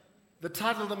The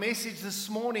title of the message this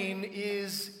morning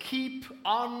is Keep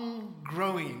on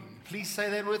Growing. Please say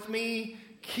that with me.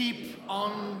 Keep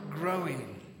on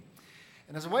growing.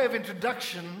 And as a way of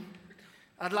introduction,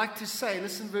 I'd like to say,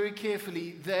 listen very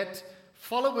carefully, that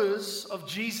followers of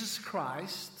Jesus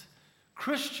Christ,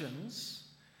 Christians,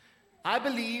 I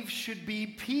believe should be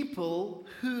people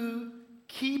who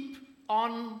keep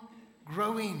on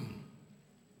growing.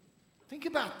 Think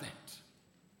about that.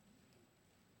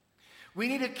 We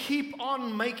need to keep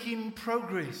on making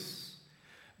progress.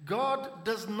 God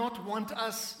does not want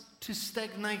us to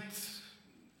stagnate.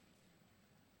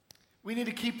 We need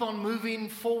to keep on moving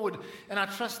forward. And I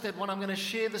trust that what I'm going to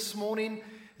share this morning,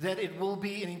 that it will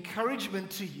be an encouragement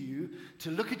to you to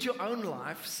look at your own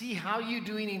life, see how you're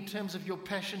doing in terms of your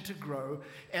passion to grow,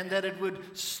 and that it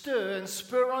would stir and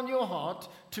spur on your heart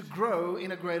to grow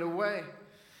in a greater way.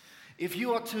 If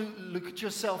you are to look at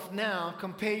yourself now,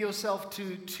 compare yourself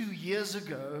to 2 years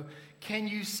ago, can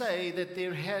you say that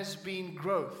there has been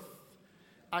growth?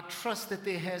 I trust that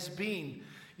there has been.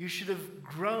 You should have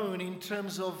grown in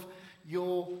terms of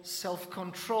your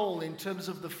self-control, in terms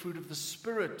of the fruit of the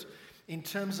Spirit, in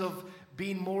terms of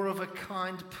being more of a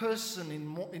kind person,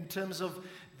 in terms of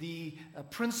the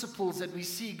principles that we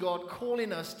see God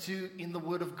calling us to in the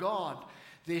Word of God.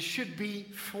 There should be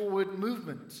forward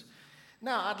movement.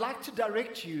 Now, I'd like to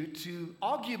direct you to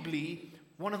arguably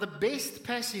one of the best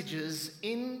passages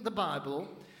in the Bible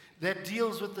that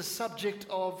deals with the subject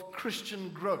of Christian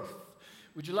growth.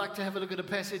 Would you like to have a look at a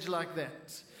passage like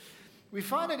that? We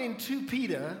find it in 2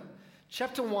 Peter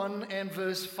chapter 1 and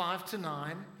verse 5 to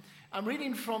 9. I'm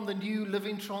reading from the New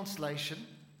Living Translation.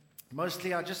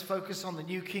 Mostly I just focus on the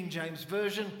New King James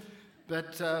Version,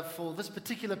 but for this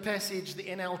particular passage, the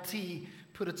NLT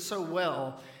put it so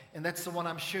well. And that's the one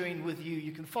I'm sharing with you.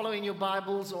 You can follow in your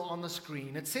Bibles or on the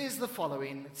screen. It says the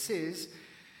following. It says,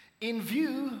 in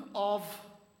view of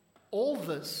all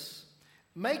this,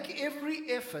 make every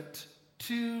effort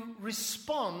to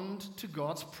respond to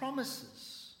God's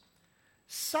promises.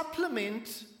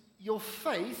 Supplement your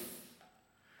faith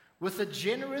with a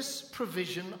generous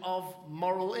provision of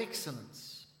moral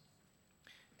excellence.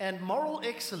 And moral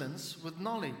excellence with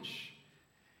knowledge.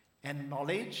 And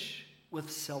knowledge with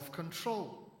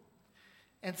self-control.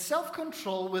 And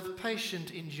self-control with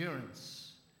patient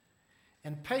endurance.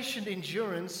 And patient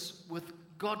endurance with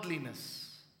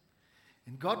godliness.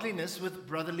 And godliness with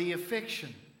brotherly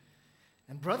affection.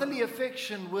 And brotherly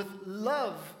affection with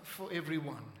love for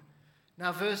everyone.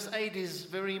 Now verse 8 is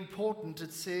very important.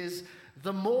 It says,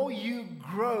 the more you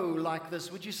grow like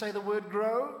this. Would you say the word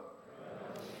grow?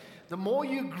 The more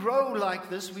you grow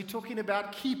like this, we're talking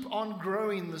about keep on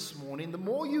growing this morning. The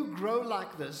more you grow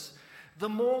like this, the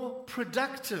more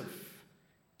productive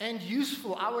and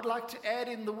useful, I would like to add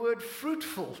in the word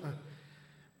fruitful,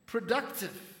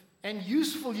 productive and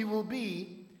useful you will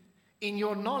be in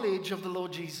your knowledge of the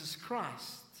Lord Jesus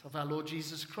Christ, of our Lord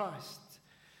Jesus Christ.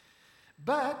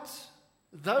 But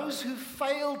those who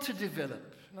fail to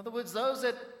develop, in other words, those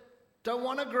that don't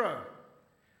want to grow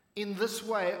in this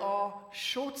way are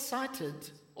short-sighted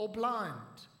or blind,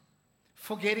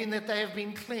 forgetting that they have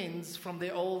been cleansed from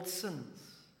their old sins.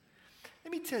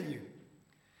 Let me tell you,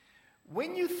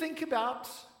 when you think about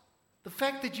the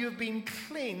fact that you have been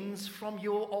cleansed from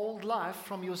your old life,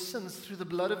 from your sins through the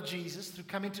blood of Jesus, through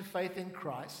coming to faith in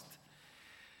Christ,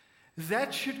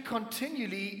 that should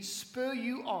continually spur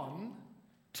you on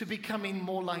to becoming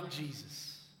more like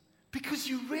Jesus. Because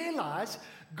you realize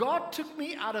God took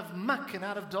me out of muck and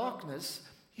out of darkness.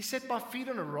 He set my feet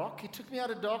on a rock. He took me out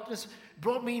of darkness,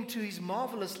 brought me into His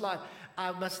marvelous light.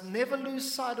 I must never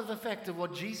lose sight of the fact of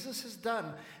what Jesus has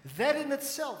done. That in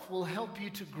itself will help you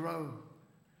to grow,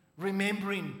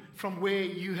 remembering from where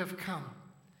you have come.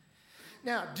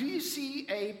 Now, do you see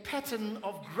a pattern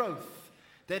of growth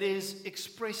that is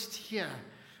expressed here?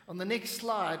 On the next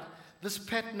slide, this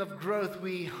pattern of growth,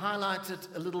 we highlight it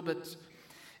a little bit.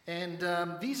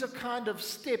 And these are kind of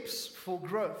steps for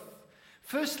growth.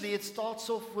 Firstly, it starts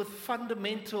off with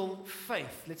fundamental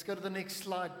faith. Let's go to the next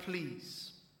slide, please.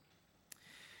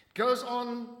 It goes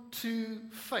on to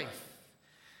faith.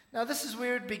 Now, this is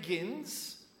where it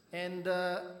begins. And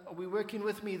are we working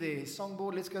with me there?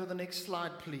 Songboard, let's go to the next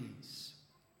slide, please.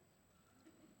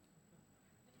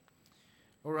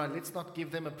 All right, let's not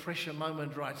give them a pressure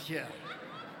moment right here.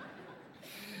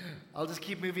 I'll just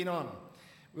keep moving on.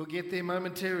 We'll get there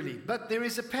momentarily. But there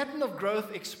is a pattern of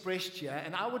growth expressed here,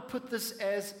 and I would put this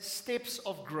as steps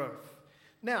of growth.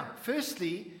 Now,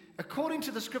 firstly, according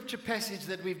to the scripture passage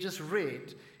that we've just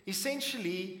read,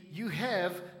 essentially you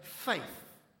have faith.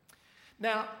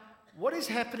 Now, what is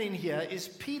happening here is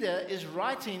Peter is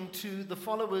writing to the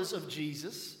followers of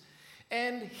Jesus,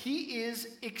 And he is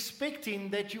expecting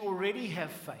that you already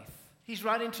have faith. He's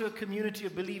writing to a community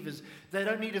of believers. They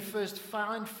don't need to first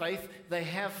find faith, they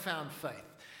have found faith.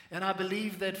 And I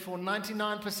believe that for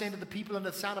 99% of the people in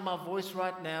the sound of my voice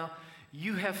right now,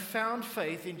 you have found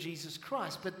faith in Jesus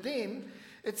Christ. But then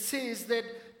it says that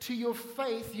to your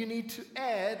faith you need to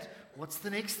add, what's the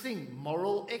next thing?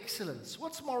 Moral excellence.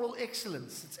 What's moral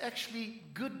excellence? It's actually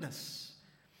goodness.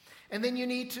 And then you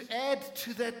need to add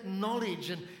to that knowledge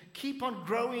and keep on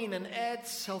growing and add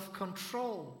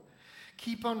self-control.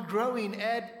 Keep on growing,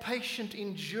 add patient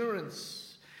endurance.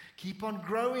 Keep on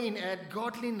growing, add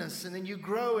godliness. And then you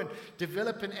grow and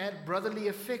develop and add brotherly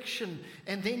affection.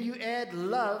 And then you add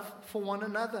love for one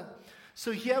another.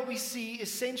 So here we see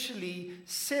essentially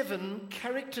 7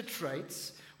 character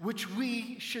traits which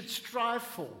we should strive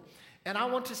for. And I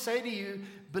want to say to you,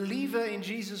 believer in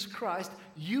Jesus Christ,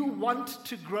 you want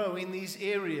to grow in these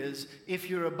areas if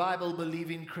you're a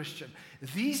Bible-believing Christian.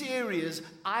 These areas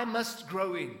I must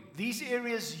grow in. These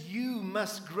areas you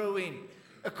must grow in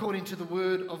according to the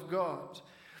Word of God.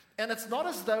 And it's not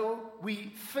as though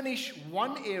we finish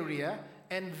one area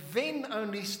and then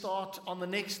only start on the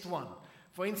next one.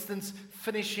 For instance,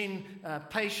 finishing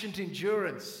patient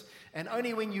endurance. And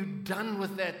only when you're done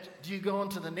with that do you go on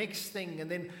to the next thing. And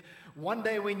then one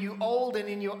day when you're old and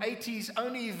in your 80s,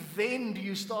 only then do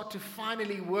you start to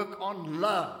finally work on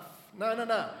love. No.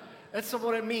 That's not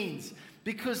what it means.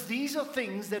 Because these are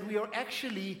things that we are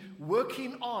actually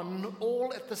working on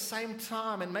all at the same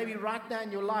time. And maybe right now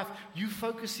in your life, you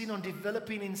focusing on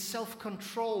developing in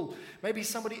self-control. Maybe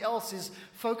somebody else is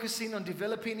focusing on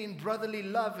developing in brotherly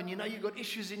love. And you know you've got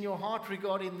issues in your heart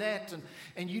regarding that.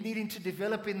 And you needing to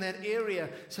develop in that area.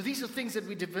 So these are things that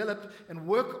we develop and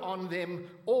work on them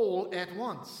all at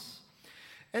once.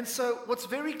 And so what's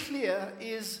very clear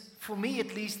is, for me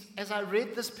at least, as I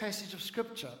read this passage of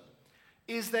Scripture,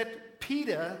 is that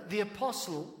Peter, the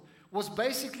apostle, was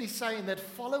basically saying that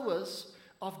followers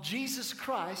of Jesus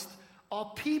Christ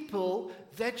are people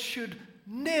that should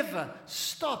never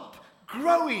stop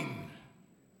growing.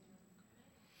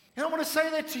 And I want to say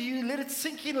that to you, let it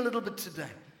sink in a little bit today.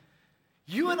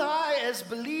 You and I, as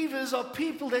believers, are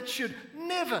people that should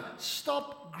never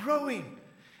stop growing.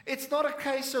 It's not a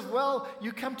case of, well,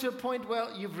 you come to a point where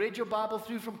you've read your Bible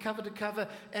through from cover to cover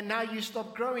and now you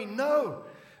stop growing. No.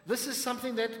 This is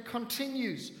something that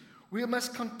continues. We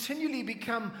must continually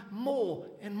become more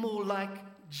and more like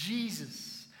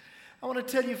Jesus. I want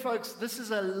to tell you folks, this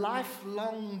is a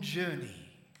lifelong journey.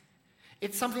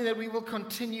 It's something that we will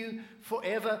continue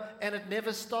forever, and it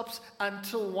never stops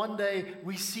until one day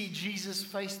we see Jesus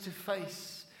face to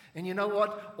face. And you know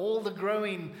what? All the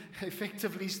growing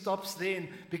effectively stops then,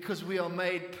 because we are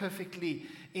made perfectly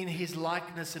in His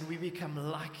likeness and we become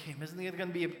like Him. Isn't it going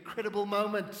to be an incredible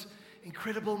moment?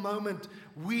 Incredible moment.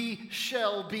 We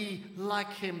shall be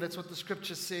like Him. That's what the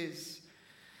Scripture says.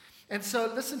 And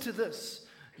so listen to this.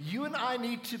 You and I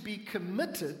need to be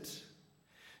committed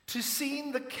to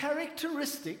seeing the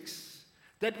characteristics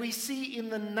that we see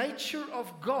in the nature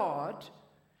of God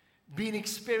being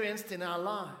experienced in our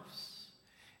lives.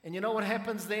 And you know what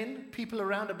happens then? People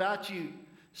around about you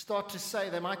start to say,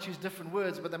 they might use different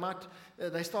words, but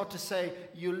they start to say,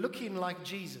 you're looking like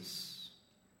Jesus.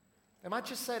 They might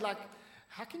just say, like,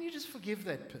 how can you just forgive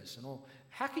that person? Or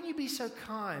how can you be so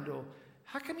kind? Or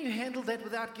how can you handle that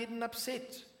without getting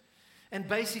upset? And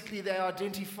basically they're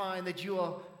identifying that you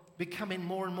are becoming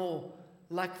more and more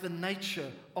like the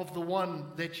nature of the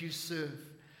one that you serve.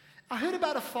 I heard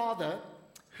about a father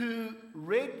who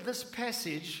read this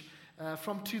passage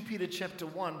from 2 Peter chapter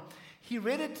 1. He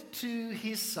read it to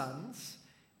his sons,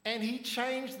 and he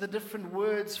changed the different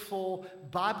words for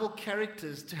Bible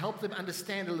characters to help them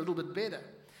understand a little bit better.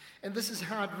 And this is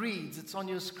how it reads. It's on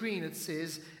your screen. It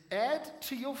says, add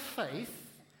to your faith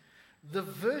the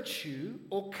virtue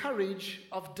or courage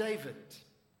of David.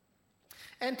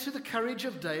 And to the courage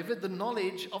of David, the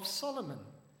knowledge of Solomon.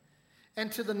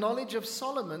 And to the knowledge of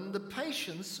Solomon, the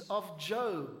patience of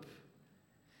Job.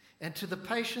 And to the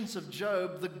patience of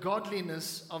Job, the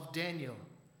godliness of Daniel.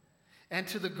 And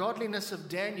to the godliness of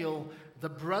Daniel, the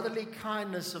brotherly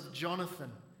kindness of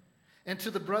Jonathan. And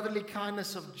to the brotherly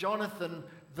kindness of Jonathan,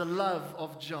 the love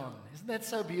of John. Isn't that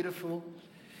so beautiful?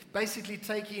 Basically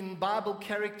taking Bible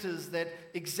characters that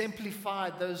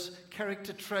exemplified those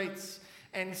character traits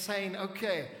and saying,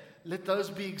 okay, let those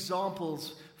be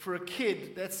examples. For a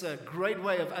kid, that's a great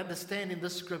way of understanding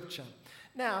this scripture.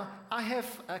 Now, I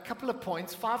have a couple of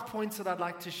points, 5 points that I'd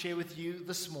like to share with you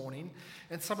this morning.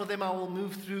 And some of them I will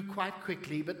move through quite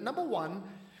quickly. But number one,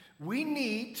 we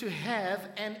need to have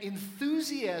an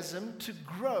enthusiasm to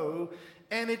grow,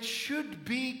 and it should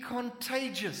be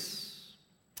contagious.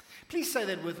 Please say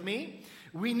that with me.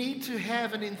 We need to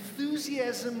have an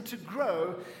enthusiasm to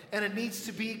grow, and it needs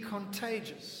to be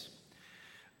contagious.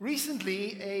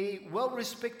 Recently, a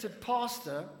well-respected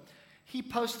pastor, he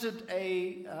posted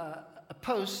a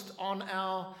post on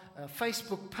our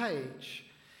Facebook page,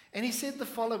 and he said the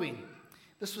following.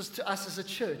 This was to us as a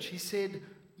church. He said,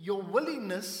 "Your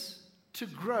willingness to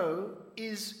grow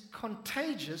is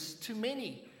contagious to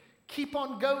many. Keep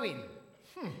on going."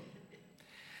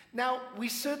 Now, we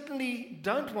certainly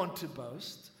don't want to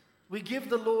boast. We give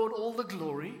the Lord all the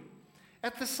glory.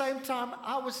 At the same time,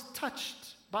 I was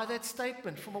touched by that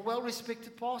statement from a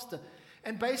well-respected pastor.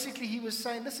 And basically, he was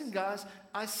saying, listen, guys,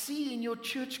 I see in your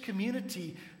church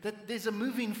community that there's a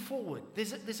moving forward.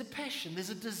 There's a passion. There's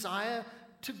a desire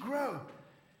to grow.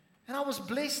 And I was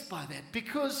blessed by that,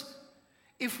 because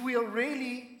if we are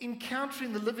really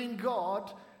encountering the living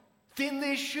God, then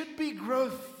there should be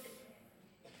growth.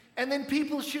 And then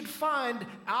people should find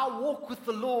our walk with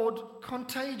the Lord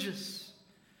contagious.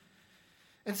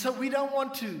 And so we don't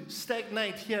want to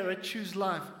stagnate here at Choose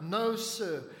Life. No,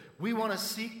 sir. We want to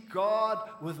seek God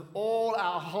with all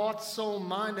our heart, soul,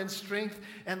 mind, and strength.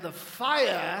 And the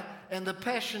fire and the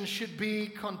passion should be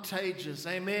contagious.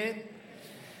 Amen?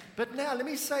 But now, let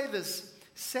me say this.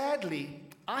 Sadly,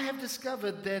 I have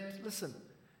discovered that, listen,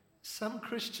 some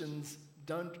Christians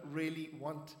don't really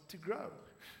want to grow.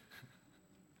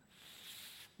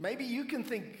 Maybe you can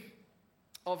think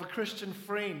of a Christian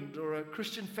friend or a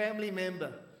Christian family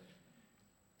member,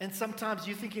 and sometimes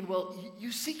you're thinking, well,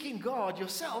 you're seeking God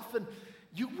yourself, and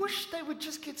you wish they would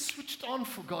just get switched on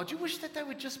for God. You wish that they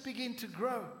would just begin to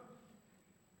grow.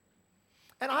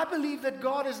 And I believe that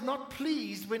God is not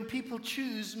pleased when people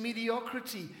choose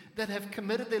mediocrity that have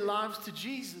committed their lives to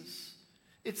Jesus.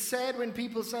 It's sad when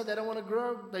people say they don't want to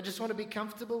grow. They just want to be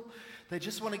comfortable. They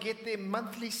just want to get their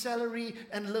monthly salary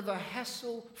and live a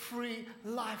hassle-free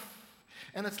life.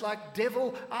 And it's like,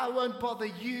 devil, I won't bother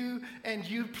you, and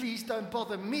you please don't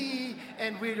bother me,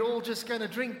 and we're all just going to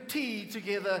drink tea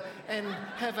together and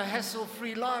have a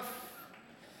hassle-free life.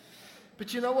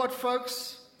 But you know what,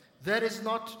 folks? That is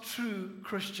not true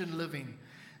Christian living.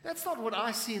 That's not what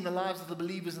I see in the lives of the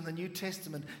believers in the New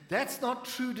Testament. That's not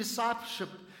true discipleship.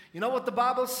 You know what the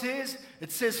Bible says?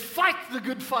 It says, fight the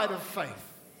good fight of faith.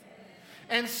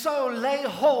 And so lay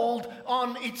hold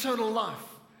on eternal life.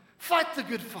 Fight the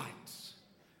good fight.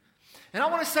 And I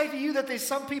want to say to you that there's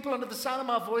some people under the sound of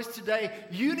my voice today,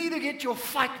 you need to get your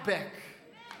fight back.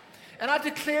 And I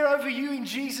declare over you in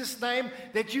Jesus' name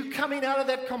that you coming out of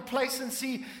that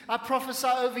complacency, I prophesy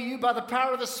over you by the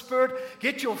power of the Spirit,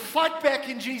 get your fight back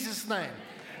in Jesus' name.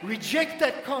 Reject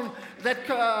that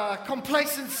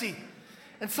complacency.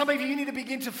 And some of you need to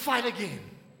begin to fight again.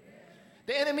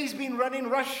 The enemy's been running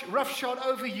roughshod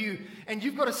over you, and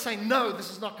you've got to say, no, this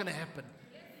is not going to happen.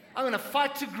 I'm going to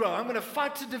fight to grow. I'm going to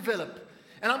fight to develop.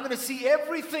 And I'm going to see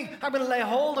everything. I'm going to lay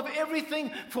hold of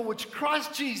everything for which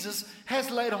Christ Jesus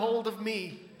has laid hold of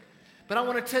me. But I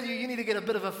want to tell you, you need to get a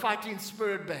bit of a fighting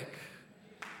spirit back.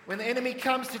 When the enemy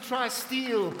comes to try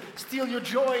steal your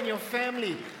joy in your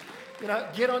family,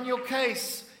 get on your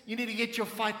case. You need to get your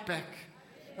fight back.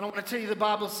 And I want to tell you, the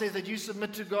Bible says that you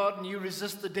submit to God and you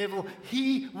resist the devil,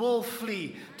 he will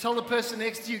flee. Tell the person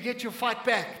next to you, get your fight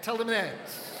back. Tell them that.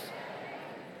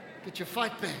 Get your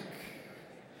fight back.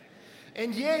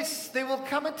 And yes, there will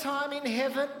come a time in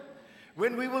heaven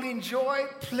when we will enjoy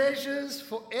pleasures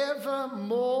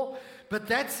forevermore, but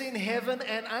that's in heaven,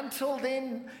 and until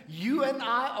then, you and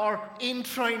I are in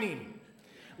training.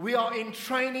 We are in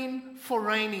training for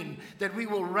reigning, that we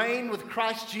will reign with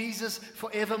Christ Jesus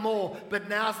forevermore. But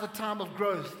now's the time of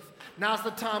growth. Now's the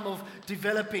time of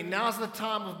developing. Now's the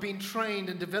time of being trained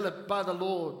and developed by the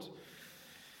Lord.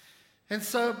 And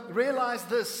so realize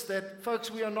this, that folks,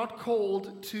 we are not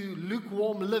called to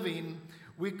lukewarm living.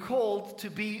 We're called to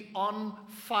be on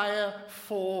fire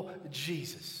for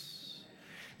Jesus.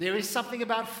 There is something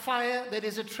about fire that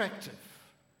is attractive.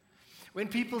 When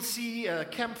people see a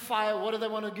campfire, what do they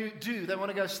want to do? They want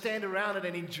to go stand around it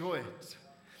and enjoy it.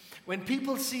 When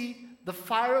people see the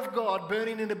fire of God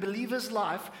burning in a believer's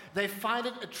life, they find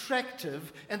it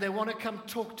attractive and they want to come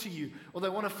talk to you. Or they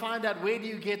want to find out, where do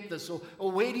you get this?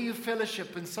 Or where do you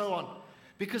fellowship? And so on.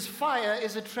 Because fire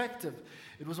is attractive.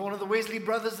 It was one of the Wesley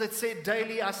brothers that said,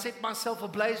 daily I set myself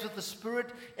ablaze with the Spirit,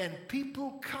 and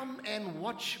people come and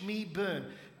watch me burn.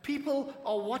 People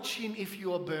are watching if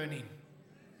you are burning.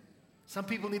 Some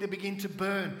people need to begin to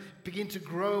burn, begin to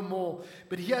grow more.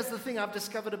 But here's the thing I've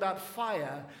discovered about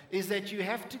fire, is that you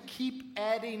have to keep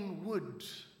adding wood.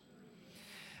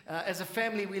 As a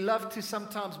family, we love to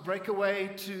sometimes break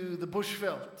away to the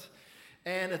bushveld.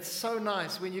 And it's so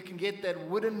nice when you can get that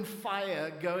wooden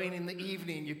fire going in the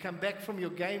evening. You come back from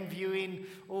your game viewing.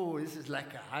 Oh, this is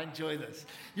lekker. I enjoy this.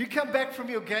 You come back from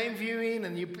your game viewing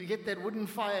and you get that wooden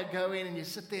fire going and you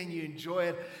sit there and you enjoy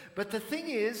it. But the thing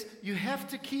is, you have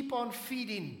to keep on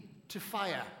feeding to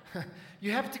fire.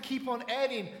 You have to keep on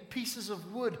adding pieces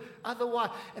of wood.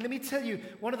 Otherwise, and let me tell you,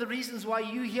 one of the reasons why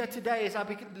you're here today is I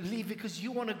believe because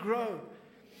you want to grow.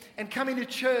 And coming to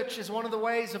church is one of the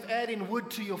ways of adding wood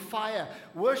to your fire.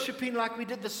 Worshipping like we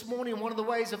did this morning, one of the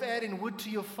ways of adding wood to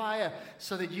your fire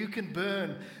so that you can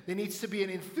burn. There needs to be an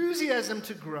enthusiasm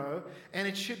to grow, and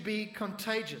it should be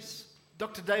contagious.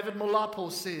 Dr. David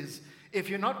Molapo says, if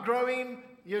you're not growing,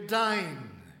 you're dying.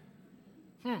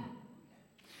 Let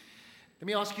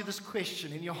me ask you this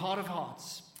question in your heart of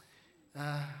hearts.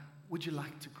 Would you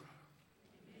like to grow?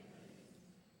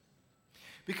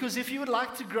 Because if you would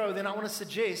like to grow, then I want to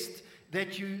suggest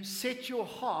that you set your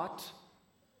heart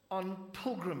on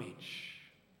pilgrimage.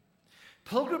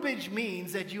 Pilgrimage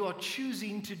means that you are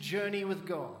choosing to journey with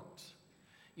God.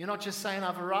 You're not just saying,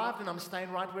 I've arrived and I'm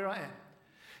staying right where I am.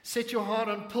 Set your heart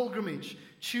on pilgrimage,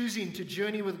 choosing to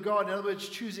journey with God. In other words,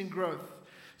 choosing growth.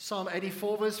 Psalm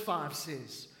 84 verse 5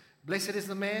 says, blessed is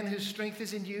the man whose strength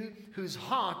is in you, whose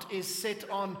heart is set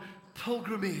on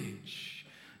pilgrimage.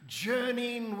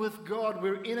 Journeying with God.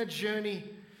 We're in a journey.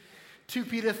 2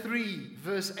 Peter 3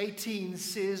 verse 18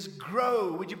 says,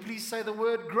 grow. Would you please say the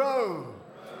word grow?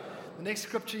 The next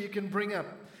scripture you can bring up.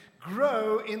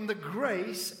 Grow in the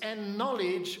grace and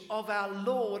knowledge of our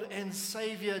Lord and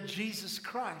Savior Jesus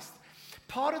Christ.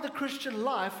 Part of the Christian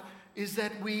life is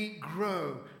that we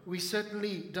grow. We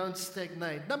certainly don't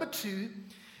stagnate. Number 2,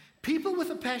 people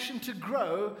with a passion to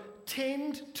grow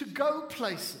tend to go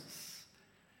places.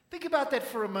 Think about that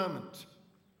for a moment.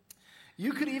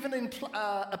 You could even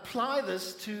apply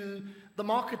this to the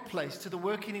marketplace, to the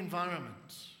working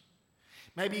environment.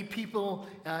 Maybe people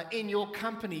in your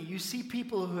company, you see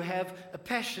people who have a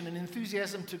passion and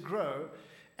enthusiasm to grow,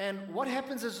 and what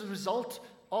happens as a result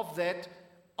of that,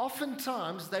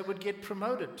 oftentimes they would get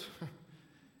promoted.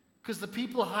 Because the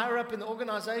people higher up in the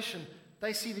organization,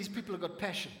 they see these people have got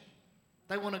passion.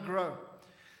 They want to grow.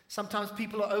 Sometimes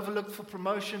people are overlooked for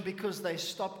promotion because they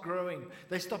stop growing.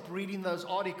 They stop reading those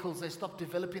articles. They stop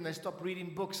developing. They stop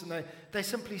reading books. And they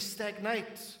simply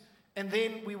stagnate. And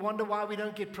then we wonder why we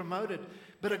don't get promoted.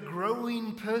 But a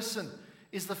growing person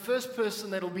is the first person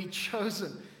that will be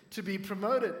chosen to be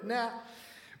promoted. Now,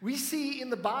 we see in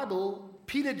the Bible,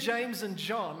 Peter, James, and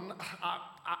John,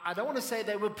 I don't want to say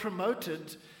they were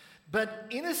promoted, but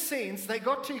in a sense, they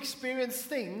got to experience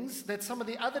things that some of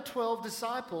the other 12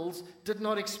 disciples did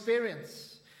not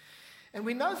experience. And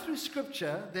we know through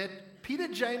Scripture that Peter,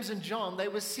 James, and John, they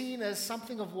were seen as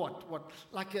something of what?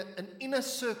 Like an inner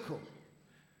circle.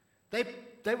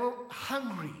 They were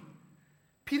hungry.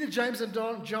 Peter, James, and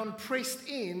John pressed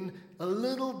in a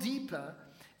little deeper,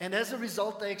 and as a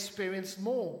result, they experienced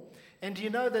more. And do you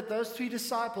know that those 3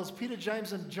 disciples, Peter,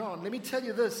 James, and John, let me tell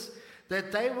you this,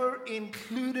 that they were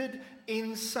included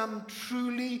in some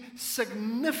truly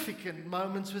significant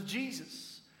moments with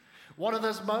Jesus. One of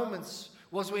those moments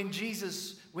was when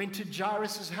Jesus went to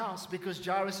Jairus' house because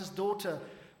Jairus' daughter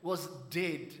was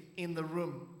dead in the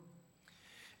room.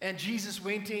 And Jesus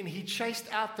went in, he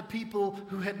chased out the people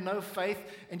who had no faith.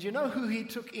 And you know who he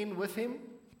took in with him?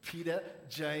 Peter,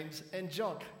 James, and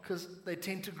John, because they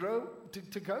tend to grow,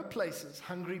 to go places,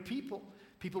 hungry people.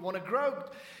 People want to grow.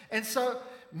 And so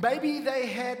maybe they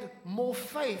had more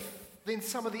faith than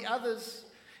some of the others.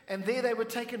 And there they were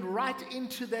taken right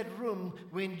into that room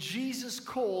when Jesus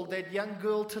called that young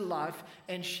girl to life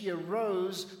and she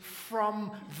arose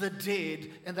from the dead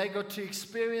and they got to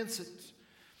experience it.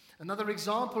 Another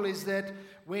example is that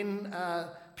when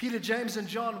Peter, James, and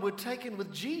John were taken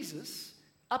with Jesus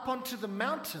up onto the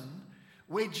mountain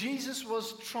where Jesus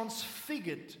was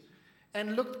transfigured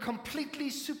and looked completely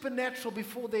supernatural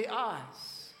before their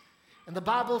eyes. And the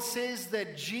Bible says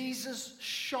that Jesus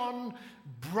shone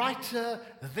brighter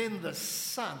than the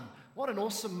sun. What an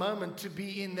awesome moment to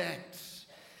be in that.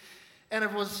 And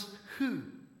it was who?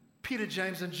 Peter,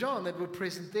 James, and John that were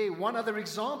present there. One other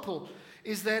example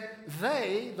is that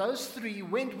those 3,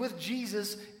 went with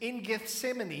Jesus in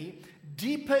Gethsemane,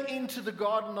 deeper into the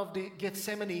Garden of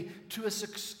Gethsemane, to a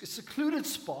secluded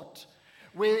spot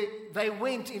where they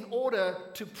went in order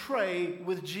to pray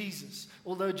with Jesus.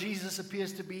 Although Jesus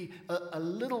appears to be a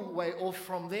little way off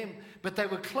from them, but they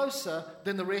were closer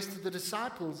than the rest of the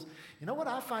disciples. You know what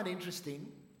I find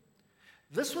interesting?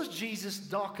 This was Jesus'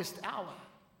 darkest hour.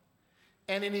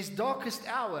 And in his darkest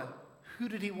hour, who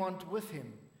did he want with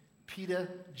him? Peter,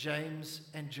 James,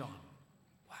 and John.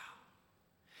 Wow.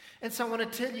 And so I want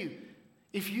to tell you,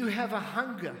 If you have a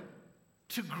hunger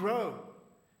to grow,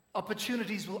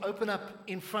 opportunities will open up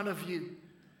in front of you.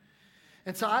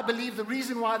 And so I believe the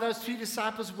reason why those 3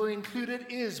 disciples were included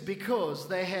is because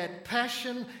they had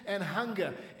passion and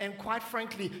hunger. And quite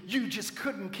frankly, you just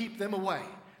couldn't keep them away.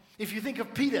 If you think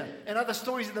of Peter and other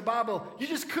stories in the Bible, you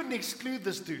just couldn't exclude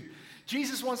this dude.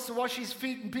 Jesus wants to wash his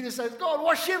feet, and Peter says, God,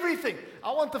 wash everything.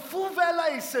 I want the full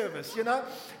valet service,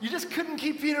 You just couldn't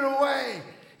keep Peter away.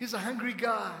 He's a hungry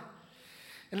guy.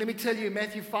 And let me tell you,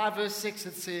 Matthew 5, verse 6,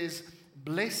 it says,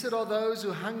 Blessed are those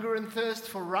who hunger and thirst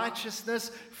for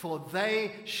righteousness, for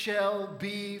they shall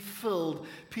be filled.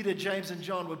 Peter, James, and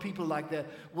John were people like that.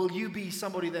 Will you be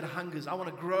somebody that hungers? I want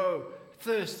to grow.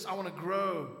 Thirsts, I want to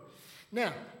grow.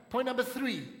 Now, point number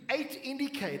 3, 8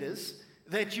 indicators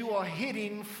that you are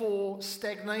heading for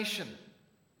stagnation.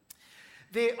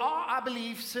 There are, I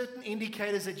believe, certain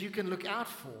indicators that you can look out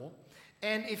for.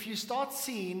 And if you start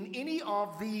seeing any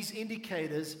of these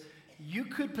indicators, you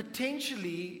could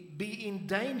potentially be in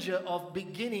danger of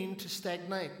beginning to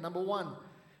stagnate. Number 1,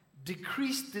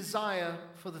 decreased desire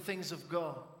for the things of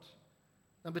God.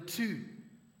 Number 2,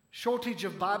 shortage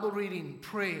of Bible reading,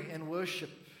 prayer, and worship.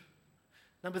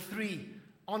 Number 3,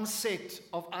 onset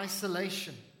of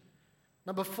isolation.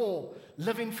 Number 4,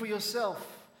 living for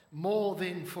yourself more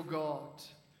than for God.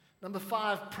 Number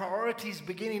 5, priorities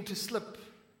beginning to slip.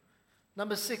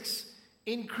 Number 6,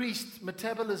 increased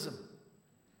metabolism.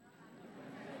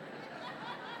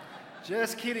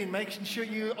 Just kidding, making sure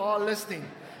you are listening.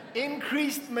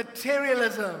 Increased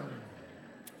materialism.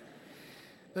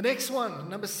 The next one,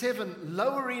 number 7,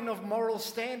 lowering of moral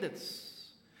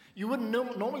standards. You wouldn't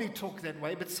normally talk that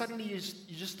way, but suddenly you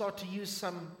just start to use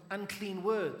some unclean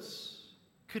words.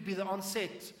 Could be the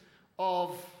onset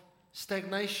of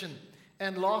stagnation.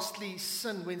 And lastly,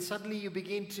 sin, when suddenly you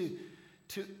begin to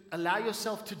allow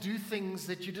yourself to do things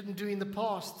that you didn't do in the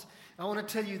past. I want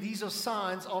to tell you, these are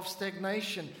signs of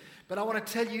stagnation. But I want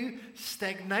to tell you,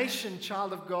 stagnation,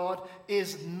 child of God,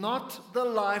 is not the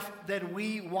life that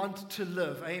we want to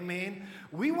live. Amen.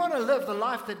 We want to live the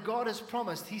life that God has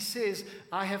promised. He says,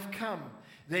 I have come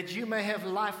that you may have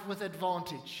life with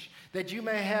advantage, that you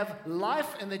may have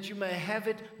life and that you may have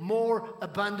it more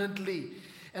abundantly.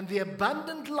 And the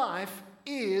abundant life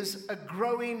is a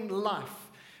growing life.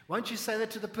 Won't you say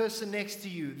that to the person next to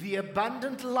you? The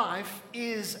abundant life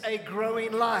is a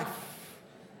growing life.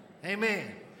 Amen.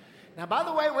 Now, by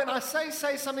the way, when I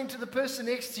say something to the person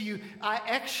next to you, I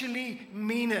actually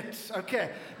mean it.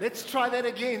 Okay, let's try that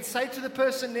again. Say to the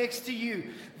person next to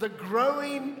you, the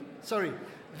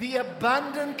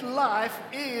abundant life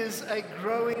is a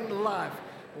growing life.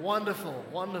 Wonderful,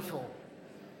 wonderful.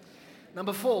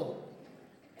 Number 4,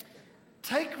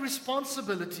 take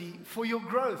responsibility for your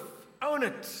growth. Own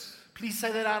it. Please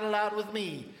say that out loud with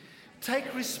me.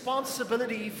 Take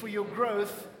responsibility for your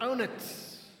growth. Own it.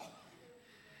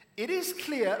 It is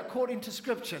clear, according to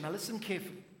Scripture, now listen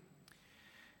carefully,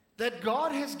 that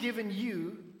God has given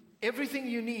you everything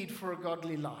you need for a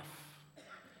godly life.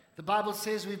 The Bible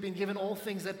says we've been given all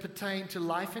things that pertain to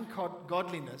life and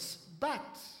godliness,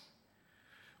 but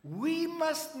we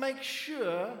must make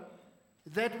sure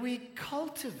that we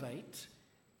cultivate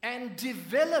and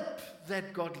develop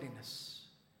that godliness.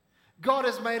 God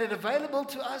has made it available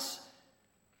to us,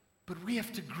 but we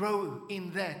have to grow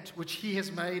in that which He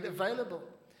has made available.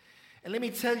 And let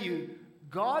me tell you,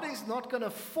 God is not going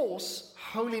to force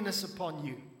holiness upon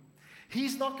you.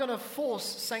 He's not going to force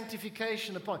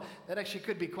sanctification upon you. That actually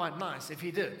could be quite nice if He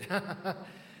did.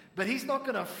 But He's not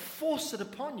going to force it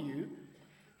upon you.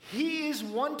 He is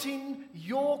wanting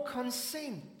your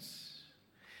consent.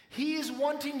 He is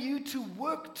wanting you to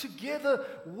work together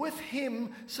with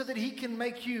Him so that He can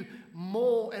make you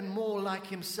more and more like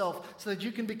Himself, so that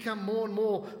you can become more and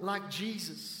more like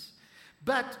Jesus.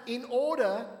 But in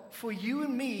order for you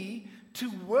and me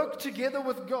to work together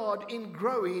with God in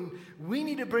growing, we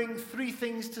need to bring 3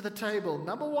 things to the table.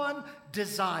 Number 1,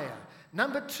 desire.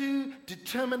 Number 2,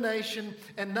 determination.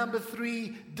 And number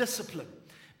 3, discipline.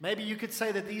 Maybe you could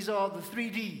say that these are the 3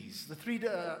 Ds, the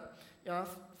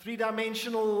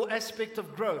three-dimensional aspect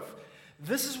of growth.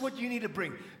 This is what you need to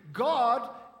bring. God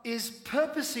is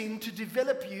purposing to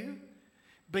develop you,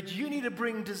 but you need to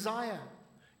bring desire.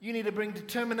 You need to bring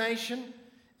determination,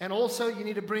 and also you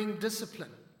need to bring discipline.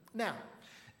 Now,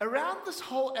 around this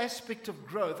whole aspect of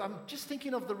growth, I'm just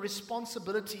thinking of the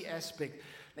responsibility aspect.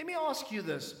 Let me ask you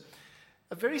this,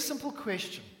 a very simple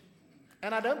question,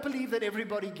 and I don't believe that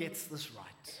everybody gets this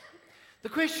right. The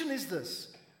question is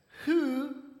this: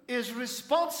 who is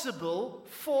responsible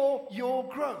for your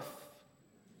growth?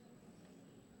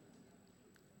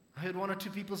 I heard 1 or 2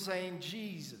 people saying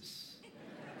Jesus.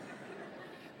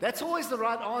 That's always the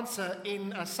right answer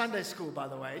in Sunday school, by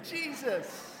the way.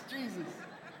 Jesus.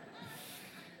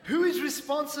 Who is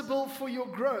responsible for your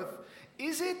growth?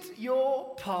 Is it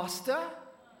your pastor?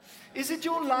 Is it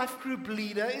your life group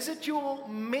leader? Is it your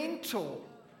mentor?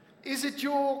 Is it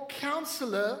your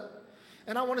counselor?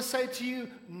 And I want to say to you,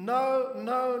 no,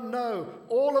 no, no.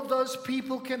 All of those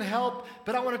people can help,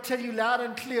 but I want to tell you loud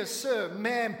and clear, sir,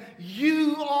 ma'am,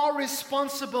 you are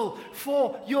responsible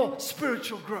for your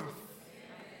spiritual growth.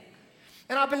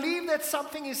 And I believe that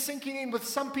something is sinking in with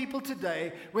some people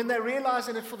today when they're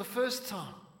realizing it for the first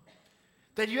time.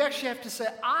 That you actually have to say,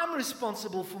 I'm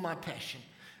responsible for my passion.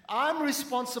 I'm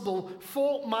responsible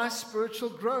for my spiritual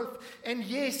growth. And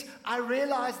yes, I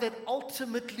realize that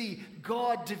ultimately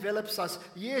God develops us.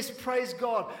 Yes, praise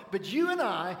God. But you and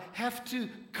I have to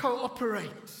cooperate.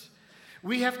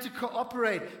 We have to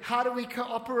cooperate. How do we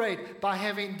cooperate? By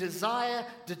having desire,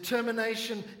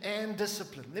 determination, and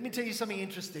discipline. Let me tell you something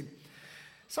interesting.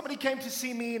 Somebody came to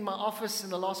see me in my office in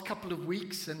the last couple of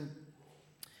weeks,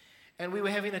 and we were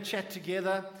having a chat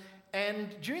together.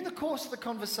 And during the course of the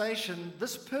conversation,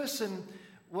 this person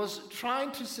was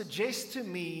trying to suggest to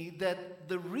me that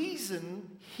the reason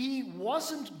he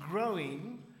wasn't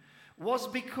growing was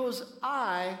because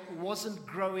I wasn't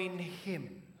growing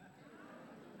him.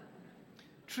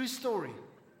 True story.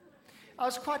 I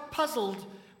was quite puzzled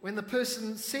when the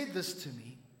person said this to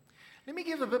me. Let me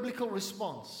give a biblical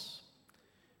response.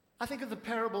 I think of the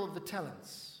parable of the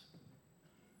talents.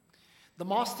 The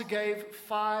master gave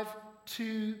 5,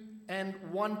 2, and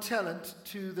 1 talent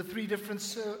to the 3 different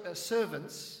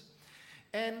servants.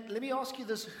 And let me ask you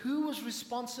this, who was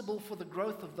responsible for the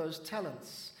growth of those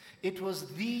talents? It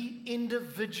was the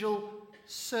individual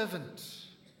servant.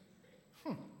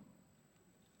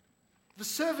 The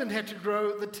servant had to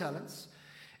grow the talents.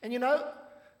 And you know,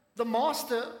 the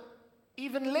master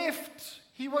even left.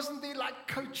 He wasn't there like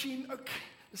coaching, okay,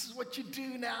 this is what you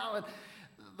do now. And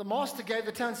the master gave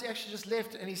the talents, he actually just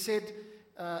left, and he said,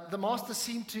 the master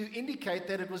seemed to indicate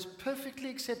that it was perfectly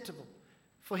acceptable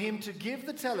for him to give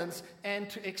the talents and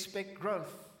to expect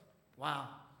growth. Wow.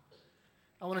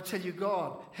 I want to tell you,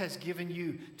 God has given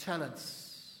you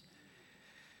talents.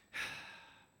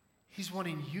 He's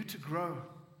wanting you to grow.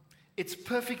 It's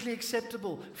perfectly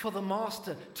acceptable for the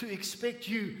master to expect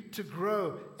you to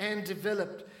grow and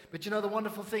develop. But you know, the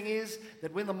wonderful thing is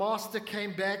that when the master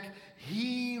came back,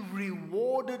 he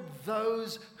rewarded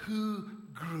those who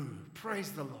grew.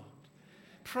 Praise the Lord.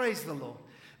 Praise the Lord.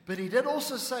 But he did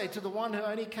also say to the one who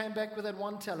only came back with that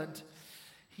 1 talent,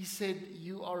 he said,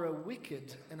 you are a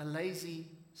wicked and a lazy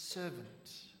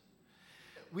servant.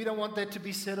 We don't want that to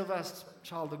be said of us,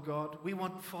 child of God. We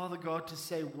want Father God to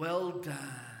say, well done.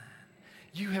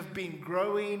 You have been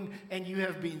growing and you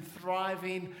have been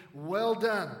thriving. Well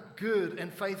done, good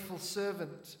and faithful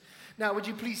servant. Now, would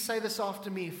you please say this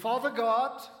after me? Father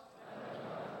God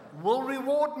will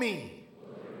reward me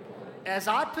as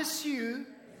I pursue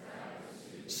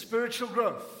spiritual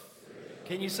growth.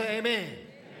 Can you say amen?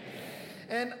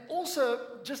 And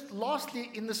also, just lastly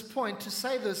in this point, to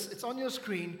say this, it's on your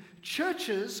screen,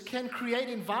 churches can create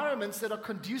environments that are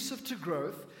conducive to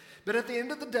growth, but at the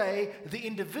end of the day, the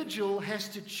individual has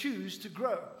to choose to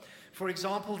grow. For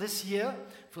example, this year,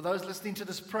 for those listening to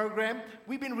this program,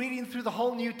 we've been reading through the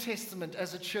whole New Testament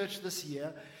as a church this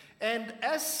year, and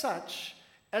as such,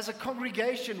 as a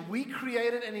congregation, we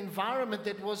created an environment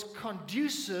that was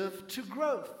conducive to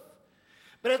growth.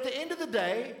 But at the end of the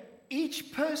day,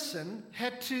 each person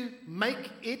had to make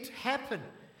it happen.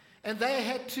 And they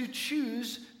had to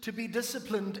choose to be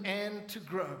disciplined and to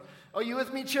grow. Are you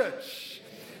with me, church?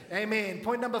 Amen.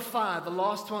 Point number 5, the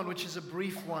last one, which is a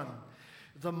brief one.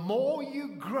 The more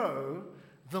you grow,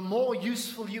 the more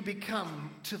useful you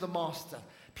become to the master.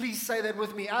 Please say that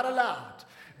with me out aloud.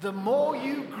 The more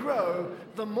you grow,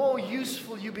 the more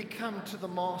useful you become to the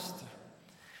master.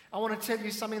 I want to tell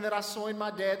you something that I saw in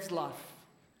my dad's life.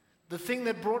 The thing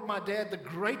that brought my dad the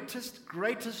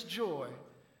greatest joy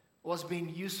was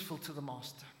being useful to the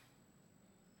master.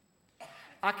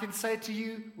 I can say to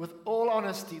you with all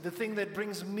honesty, the thing that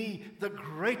brings me the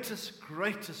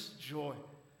greatest joy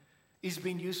is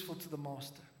being useful to the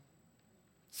master.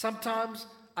 Sometimes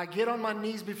I get on my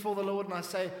knees before the Lord and I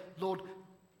say, Lord,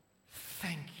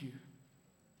 thank you.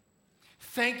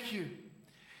 Thank you.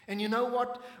 And you know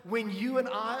what? When you and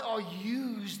I are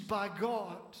used by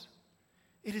God,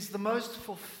 it is the most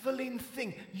fulfilling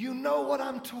thing. You know what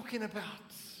I'm talking about.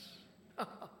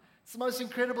 It's the most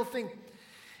incredible thing.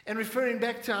 And referring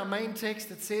back to our main text,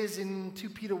 it says in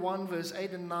 2 Peter 1, verse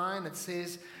 8 and 9, it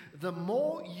says, the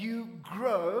more you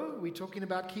grow, we're talking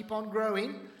about keep on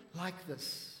growing, like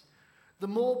this, the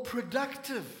more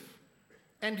productive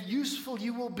and useful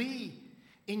you will be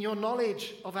in your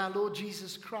knowledge of our Lord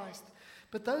Jesus Christ.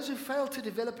 But those who fail to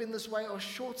develop in this way are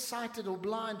short-sighted or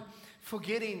blind,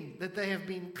 forgetting that they have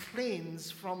been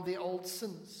cleansed from their old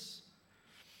sins.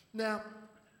 Now,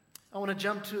 I want to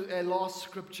jump to a last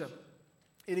scripture.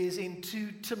 It is in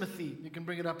 2 Timothy. You can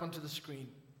bring it up onto the screen.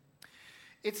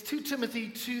 It's 2 Timothy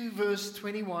 2 verse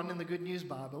 21 in the Good News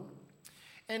Bible.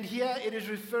 And here it is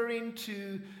referring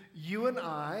to you and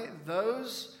I,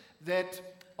 those that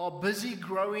are busy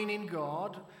growing in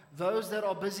God, those that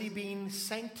are busy being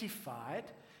sanctified.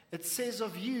 It says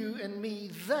of you and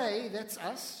me, they, that's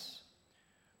us,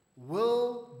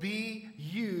 will be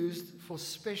used for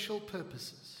special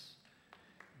purposes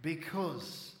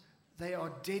because they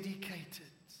are dedicated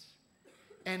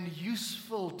and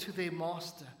useful to their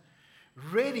master,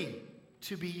 ready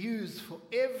to be used for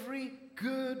every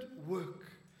good work.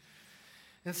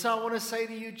 And so I want to say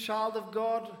to you, child of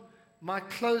God, my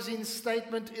closing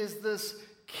statement is this: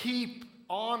 keep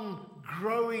on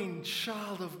growing,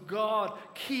 child of God.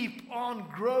 Keep on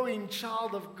growing,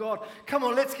 child of God. Come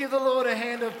on, let's give the Lord a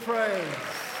hand of praise.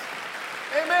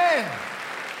 Amen.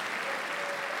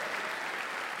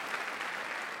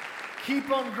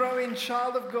 Keep on growing,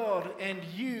 child of God, and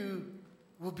you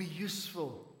will be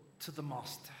useful to the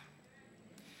Master.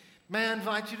 May I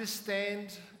invite you to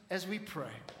stand as we pray.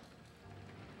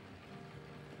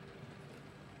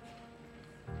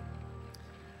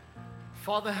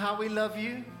 Father, how we love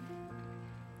you.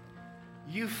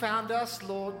 You found us,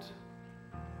 Lord.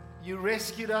 You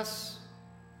rescued us.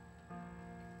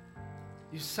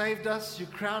 You saved us. You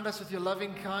crowned us with your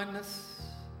loving kindness.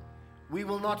 We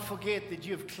will not forget that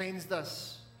you have cleansed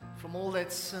us from all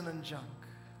that sin and junk.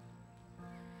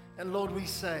 And Lord, we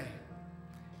say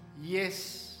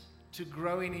yes to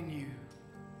growing in you.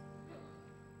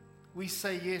 We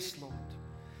say yes, Lord.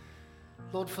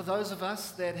 Lord, for those of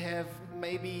us that have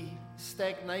maybe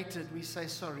stagnated, we say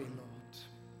sorry,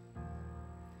 Lord.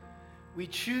 We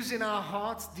choose in our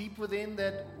hearts deep within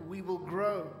that we will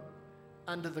grow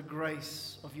under the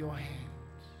grace of your hand.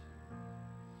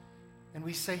 And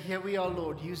we say, here we are,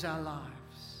 Lord, use our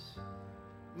lives.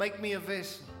 Make me a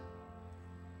vessel.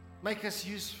 Make us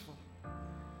useful.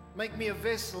 Make me a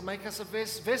vessel. Make us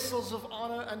vessels of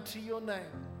honor unto your name.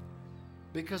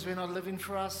 Because we're not living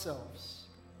for ourselves,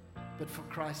 but for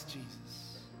Christ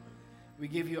Jesus. We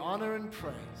give you honor and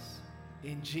praise.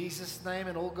 In Jesus' name,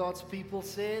 and all God's people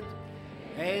said,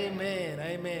 amen.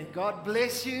 Amen. God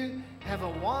bless you. Have a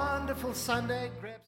wonderful Sunday.